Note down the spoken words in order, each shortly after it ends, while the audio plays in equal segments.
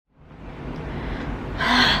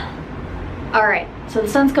All right, so the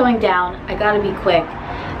sun's going down. I gotta be quick.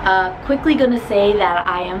 Quickly gonna say that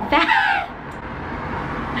I am fat.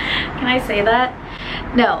 Can I say that?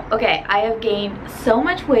 No, okay, I have gained so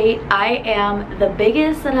much weight. I am the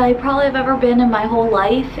biggest that I probably have ever been in my whole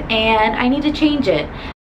life, and I need to change it.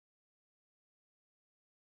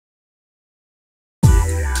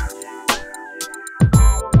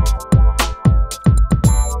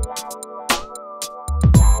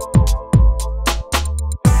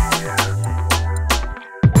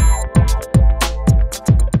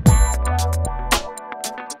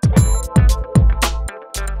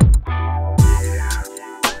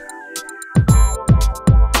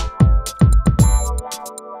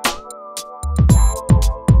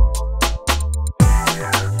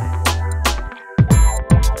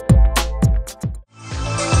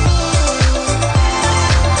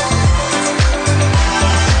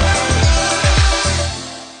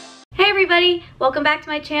 Welcome back to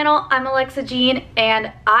my channel. I'm Alexa Jean,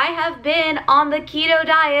 and I have been on the keto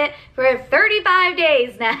diet for 35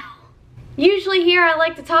 days now. Usually here I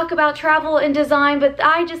like to talk about travel and design, but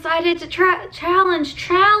I decided to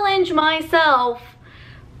challenge myself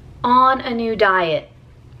on a new diet.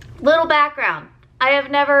 Little background. I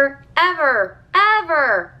have never,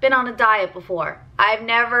 ever been on a diet before.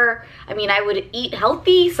 I would eat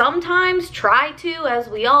healthy sometimes, try to, as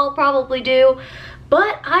we all probably do.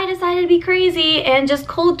 But I decided to be crazy and just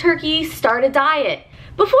cold turkey start a diet.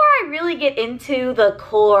 Before I really get into the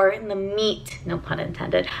core and the meat, no pun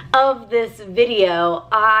intended, of this video,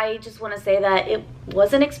 I just want to say that it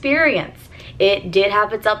was an experience. It did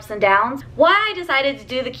have its ups and downs. Why I decided to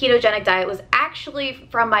do the ketogenic diet was actually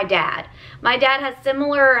from my dad. My dad has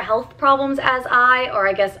similar health problems as or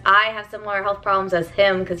I guess I have similar health problems as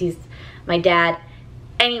him because he's my dad.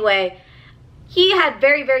 Anyway, he had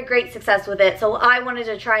very, very great success with it, so I wanted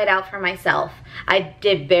to try it out for myself. I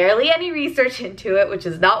did barely any research into it, which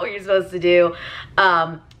is not what you're supposed to do.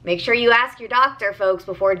 Make sure you ask your doctor, folks,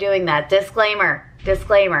 before doing that. Disclaimer. I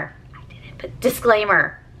didn't, but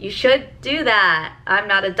disclaimer. You should do that. I'm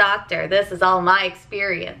not a doctor. This is all my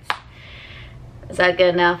experience. Is that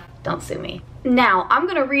good enough? Don't sue me. Now, I'm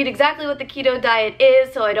gonna read exactly what the keto diet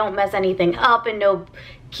is so I don't mess anything up and no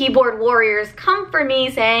keyboard warriors come for me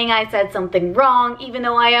saying I said something wrong, even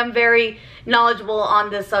though I am very knowledgeable on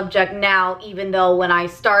this subject now, even though when I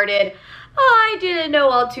started, I didn't know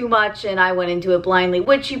all too much and I went into it blindly,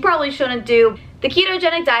 which you probably shouldn't do. The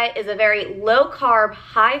ketogenic diet is a very low-carb,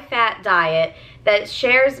 high-fat diet that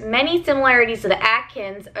shares many similarities to the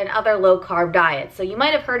Atkins and other low-carb diets. So you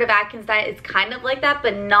might have heard of Atkins diet. It's kind of like that,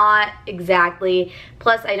 but not exactly.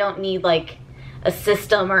 Plus, I don't need like a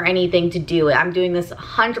system or anything to do it. I'm doing this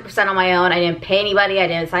 100% on my own. I didn't pay anybody. I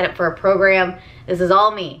didn't sign up for a program. This is all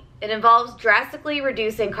me. It involves drastically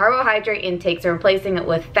reducing carbohydrate intakes and replacing it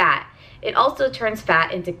with fat. It also turns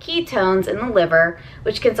fat into ketones in the liver,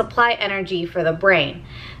 which can supply energy for the brain.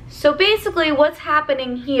 So basically what's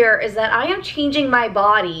happening here is that I am changing my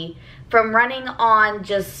body from running on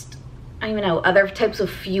just, I don't even know, other types of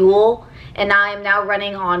fuel, and I am now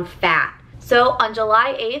running on fat. So on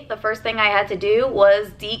July 8th, the first thing I had to do was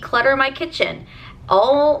declutter my kitchen.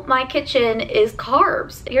 All my kitchen is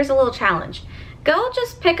carbs. Here's a little challenge. Go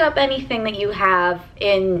just pick up anything that you have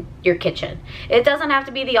in your kitchen. It doesn't have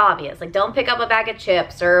to be the obvious. Like, don't pick up a bag of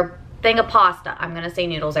chips or a thing of pasta. I'm gonna say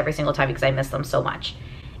noodles every single time because I miss them so much.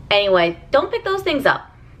 Anyway, don't pick those things up.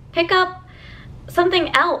 Pick up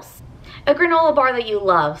something else. A granola bar that you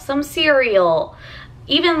love, some cereal.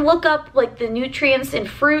 Even look up like the nutrients in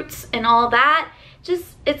fruits and all that.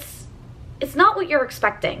 Just, it's not what you're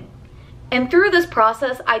expecting. And through this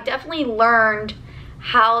process, I definitely learned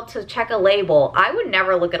how to check a label. I would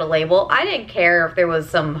never look at a label. I didn't care if there was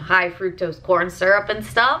some high fructose corn syrup and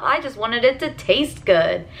stuff. I just wanted it to taste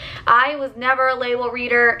good. I was never a label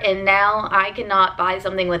reader, and now I cannot buy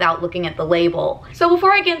something without looking at the label. So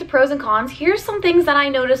before I get into pros and cons, here's some things that I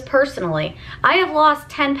noticed personally. I have lost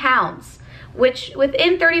 10 pounds. Which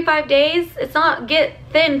within 35 days, it's not get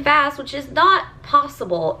thin fast, which is not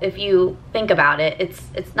possible if you think about it.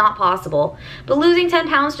 It's not possible. But losing 10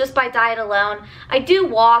 pounds just by diet alone, I do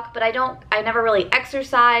walk, but I never really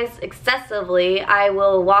exercise excessively. I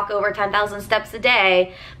will walk over 10,000 steps a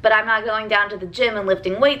day, but I'm not going down to the gym and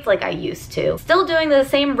lifting weights like I used to. Still doing the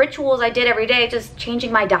same rituals I did every day, just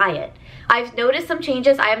changing my diet. I've noticed some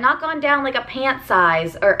changes. I have not gone down like a pant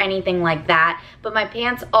size or anything like that, but my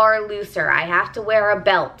pants are looser. I have to wear a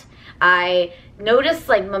belt. I noticed,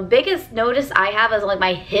 like, my biggest notice I have is like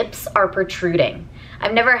my hips are protruding.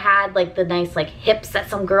 I've never had like the nice like hips that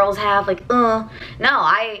some girls have, like, no,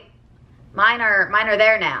 mine are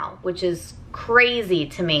there now, which is crazy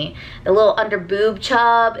to me. The little under boob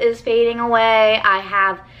chub is fading away. I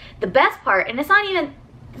have the best part, and it's not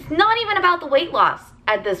even about the weight loss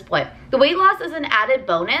at this point. The weight loss is an added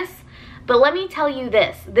bonus, but let me tell you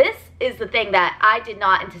this. This is the thing that I did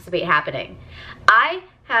not anticipate happening. I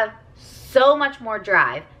have so much more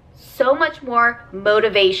drive, so much more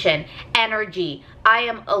motivation, energy. I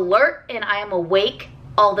am alert and I am awake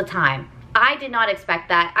all the time. I did not expect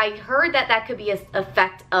that. I heard that that could be an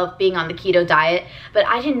effect of being on the keto diet, but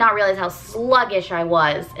I did not realize how sluggish I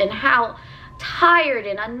was and how tired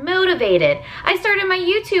and unmotivated. I started my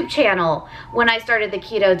YouTube channel when I started the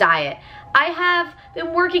keto diet. I have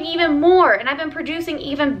been working even more, and I've been producing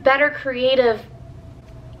even better creative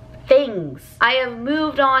things. I have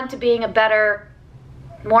moved on to being a better,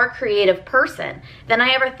 more creative person than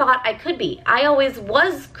I ever thought I could be. I always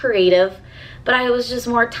was creative, but I was just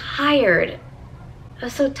more tired. I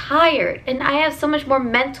was so tired, and I have so much more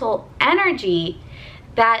mental energy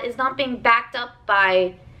that is not being backed up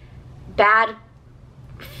by bad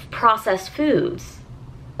processed foods.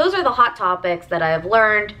 Those are the hot topics that I have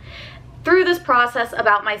learned through this process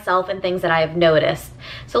about myself and things that I have noticed.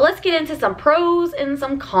 So let's get into some pros and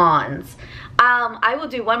some cons. I will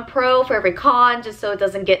do one pro for every con just so it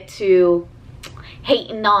doesn't get too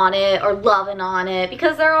hating on it or loving on it,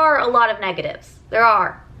 because there are a lot of negatives.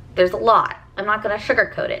 There's a lot. I'm not gonna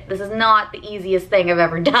sugarcoat it. This is not the easiest thing I've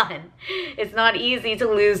ever done. It's not easy to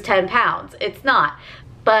lose 10 pounds. It's not.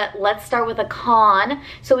 But let's start with a con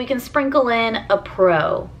so we can sprinkle in a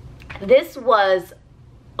pro. This was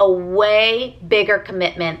a way bigger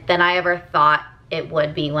commitment than I ever thought it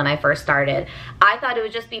would be when I first started. I thought it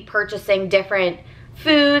would just be purchasing different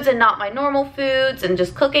foods and not my normal foods and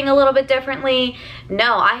just cooking a little bit differently.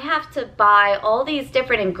 No, I have to buy all these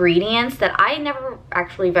different ingredients that I never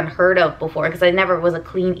actually even heard of before because I never was a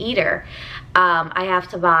clean eater. I have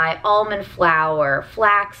to buy almond flour,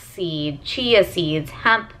 flax seed, chia seeds,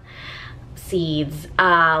 hemp seeds,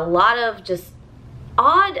 a lot of just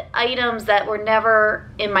odd items that were never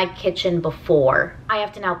in my kitchen before. I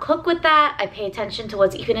have to now cook with that. I pay attention to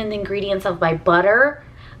what's even in the ingredients of my butter.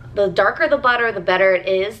 The darker the butter, the better it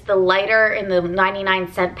is. The lighter in the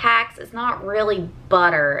 99-cent packs is not really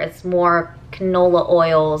butter. It's more canola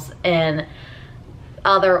oils and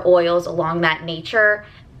other oils along that nature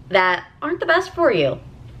that aren't the best for you.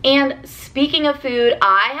 And speaking of food,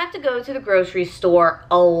 I have to go to the grocery store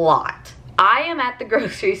a lot. I am at the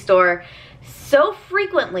grocery store so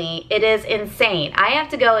frequently, it is insane. I have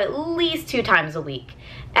to go at least 2 times a week.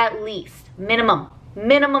 At least. Minimum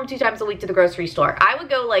 2 times a week to the grocery store. I would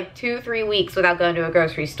go like 2-3 weeks without going to a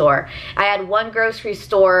grocery store. I had one grocery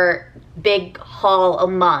store big haul a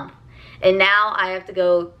month, and now I have to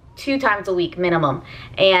go 2 times a week minimum.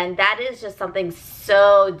 And that is just something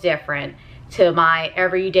so different to my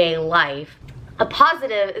everyday life. A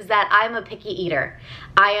positive is that I'm a picky eater.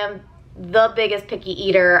 I am the biggest picky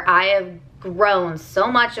eater. I have grown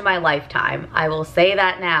so much in my lifetime. I will say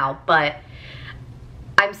that now, but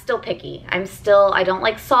I'm still picky. I don't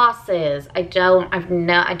like sauces. I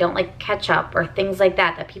don't like ketchup or things like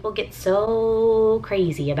that that people get so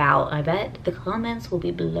crazy about. I bet the comments will be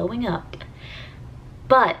blowing up.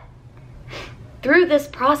 But through this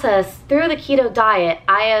process, through the keto diet,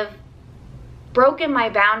 I have broken my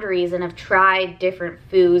boundaries and have tried different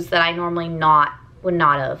foods that I normally would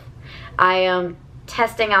not have. I am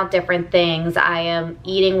testing out different things. I am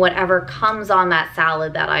eating whatever comes on that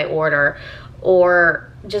salad that I order,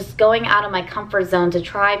 or just going out of my comfort zone to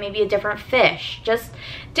try maybe a different fish. Just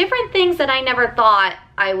different things that I never thought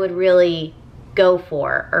I would really go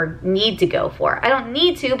for or need to go for. I don't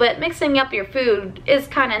need to, but mixing up your food is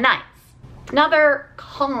kind of nice. Another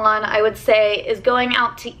con, I would say, is going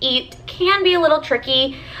out to eat can be a little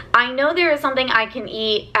tricky. I know there is something I can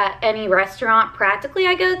eat at any restaurant practically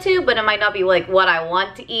I go to, but it might not be like what I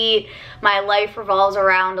want to eat. My life revolves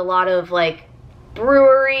around a lot of like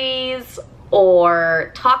breweries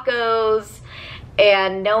or tacos,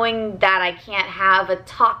 and knowing that I can't have a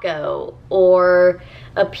taco or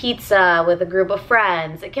a pizza with a group of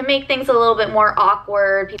friends, it can make things a little bit more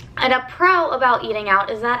awkward. And a pro about eating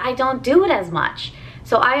out is that I don't do it as much.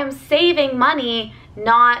 So I am saving money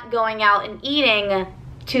not going out and eating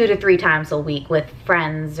 2 to 3 times a week with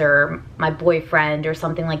friends or my boyfriend or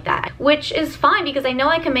something like that, which is fine because I know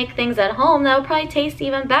I can make things at home that will probably taste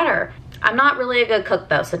even better. I'm not really a good cook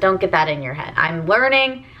though, so don't get that in your head. I am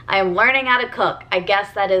learning how to cook. I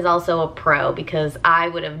guess that is also a pro because I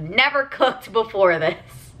would have never cooked before this.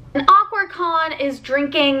 An awkward con is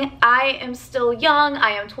drinking. I am still young.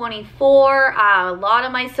 I am 24. A lot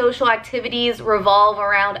of my social activities revolve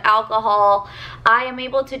around alcohol. I am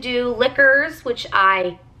able to do liquors, which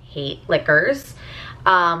I hate liquors.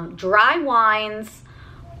 Dry wines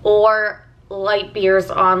or light beers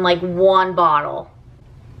on like one bottle.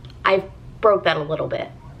 I broke that a little bit,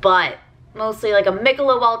 but mostly like a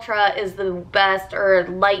Michelob Ultra is the best, or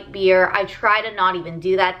light beer. I try to not even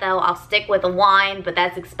do that though. I'll stick with a wine, but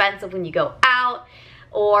that's expensive when you go out.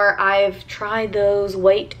 Or I've tried those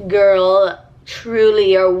White Girl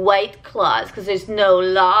Truly or White Claws, because there's no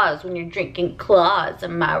laws when you're drinking claws,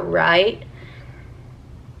 am I right?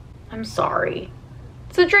 I'm sorry.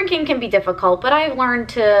 So drinking can be difficult, but I've learned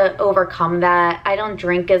to overcome that. I don't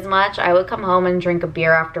drink as much. I would come home and drink a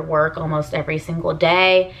beer after work almost every single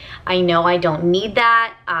day. I know I don't need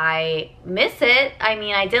that. I miss it. I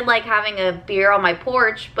mean, I did like having a beer on my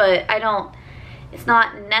porch, but it's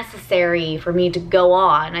not necessary for me to go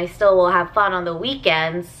on. I still will have fun on the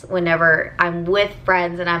weekends whenever I'm with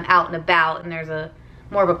friends and I'm out and about and there's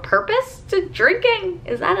more of a purpose to drinking.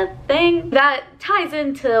 Is that a thing? That ties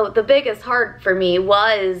into the biggest hard for me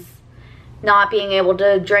was not being able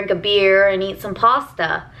to drink a beer and eat some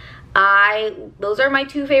pasta. Those are my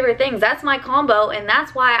two favorite things. That's my combo, and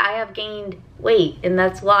that's why I have gained weight, and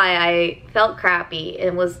that's why I felt crappy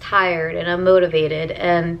and was tired and unmotivated,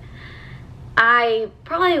 and I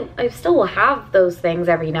still will have those things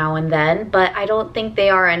every now and then, but I don't think they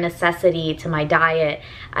are a necessity to my diet.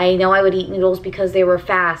 I know I would eat noodles because they were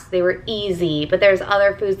fast, they were easy, but there's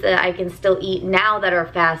other foods that I can still eat now that are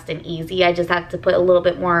fast and easy. I just have to put a little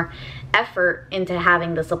bit more effort into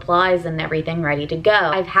having the supplies and everything ready to go.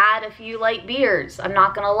 I've had a few light beers, I'm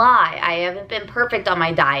not gonna lie. I haven't been perfect on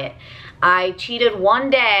my diet. I cheated one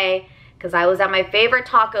day because I was at my favorite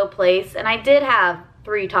taco place and I did have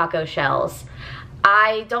 3 taco shells.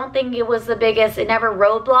 I don't think it was the biggest, it never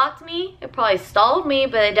roadblocked me. It probably stalled me,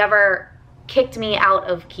 but it never kicked me out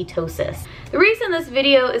of ketosis. The reason this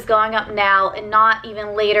video is going up now and not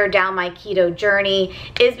even later down my keto journey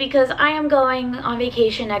is because I am going on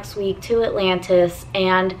vacation next week to Atlantis,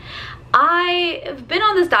 and I have been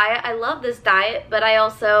on this diet. I love this diet, but I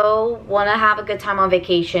also want to have a good time on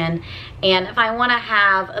vacation. And if I want to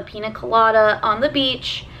have a pina colada on the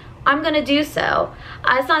beach, I'm gonna do so.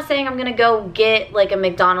 It's not saying I'm gonna go get like a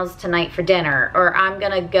McDonald's tonight for dinner, or I'm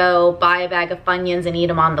gonna go buy a bag of Funyuns and eat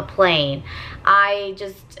them on the plane. I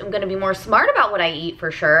just am gonna be more smart about what I eat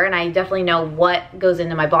for sure, and I definitely know what goes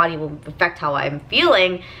into my body will affect how I'm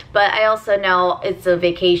feeling, but I also know it's a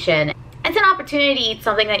vacation. It's an opportunity to eat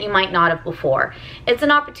something that you might not have before. It's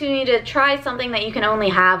an opportunity to try something that you can only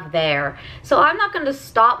have there. So I'm not gonna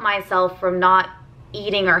stop myself from not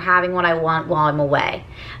eating or having what I want while I'm away.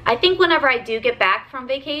 I think whenever I do get back from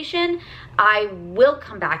vacation, I will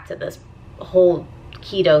come back to this whole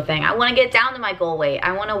keto thing. I want to get down to my goal weight.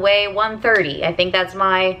 I want to weigh 130. I think that's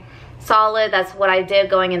my solid. That's what I did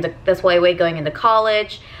that's what I weighed going into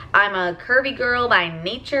college. I'm a curvy girl by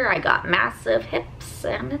nature. I got massive hips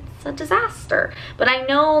and it's a disaster. But I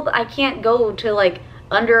know I can't go to like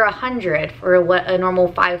under 100 for what a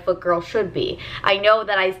normal 5-foot girl should be. I know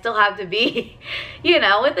that I still have to be, you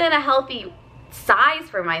know, within a healthy size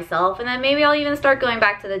for myself, and then maybe I'll even start going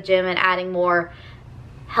back to the gym and adding more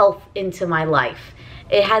health into my life.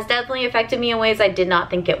 It has definitely affected me in ways I did not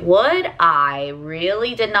think it would. I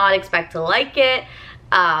really did not expect to like it.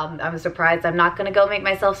 I'm surprised I'm not gonna go make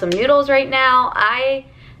myself some noodles right now. I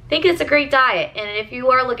think it's a great diet, and if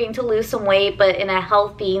you are looking to lose some weight but in a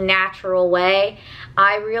healthy, natural way,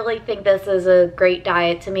 I really think this is a great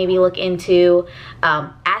diet to maybe look into.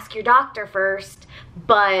 Ask your doctor first,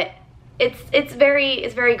 but it's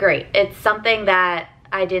very great. It's something that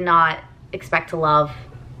I did not expect to love,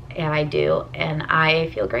 and I do, and I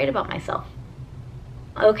feel great about myself.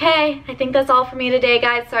 Okay, I think that's all for me today,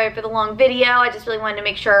 guys. Sorry for the long video. I just really wanted to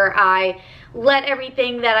make sure I let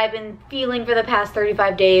everything that I've been feeling for the past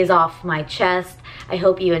 35 days off my chest. I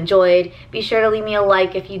hope you enjoyed. Be sure to leave me a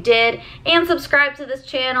like if you did, and subscribe to this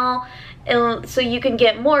channel so you can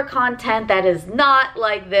get more content that is not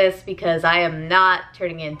like this, because I am not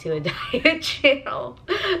turning into a diet channel.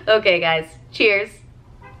 Okay, guys, cheers.